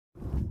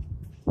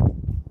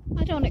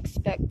don't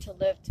expect to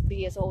live to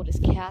be as old as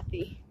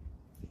Kathy.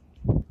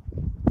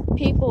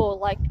 People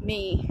like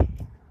me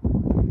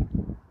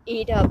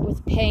eat up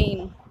with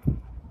pain,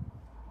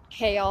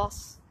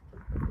 chaos,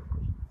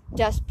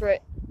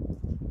 desperate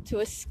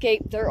to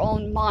escape their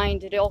own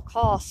mind at all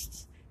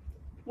costs.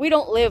 We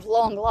don't live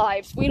long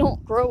lives. We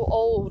don't grow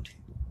old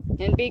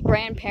and be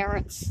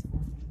grandparents.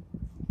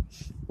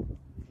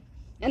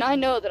 And I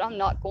know that I'm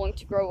not going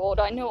to grow old.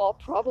 I know I'll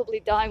probably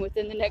die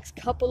within the next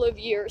couple of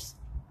years.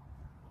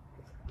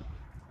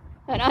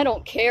 And I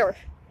don't care.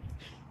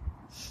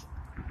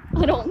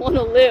 I don't want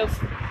to live.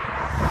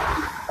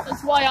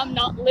 That's why I'm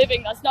not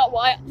living. That's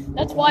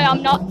why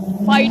I'm not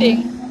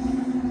fighting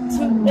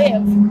to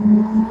live.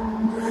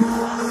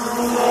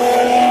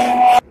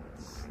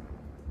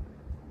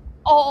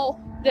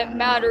 All that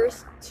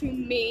matters to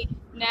me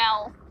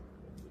now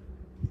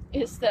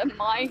is that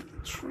my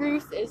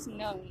truth is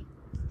known.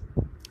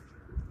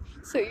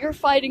 So you're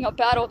fighting a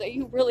battle that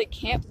you really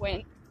can't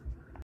win.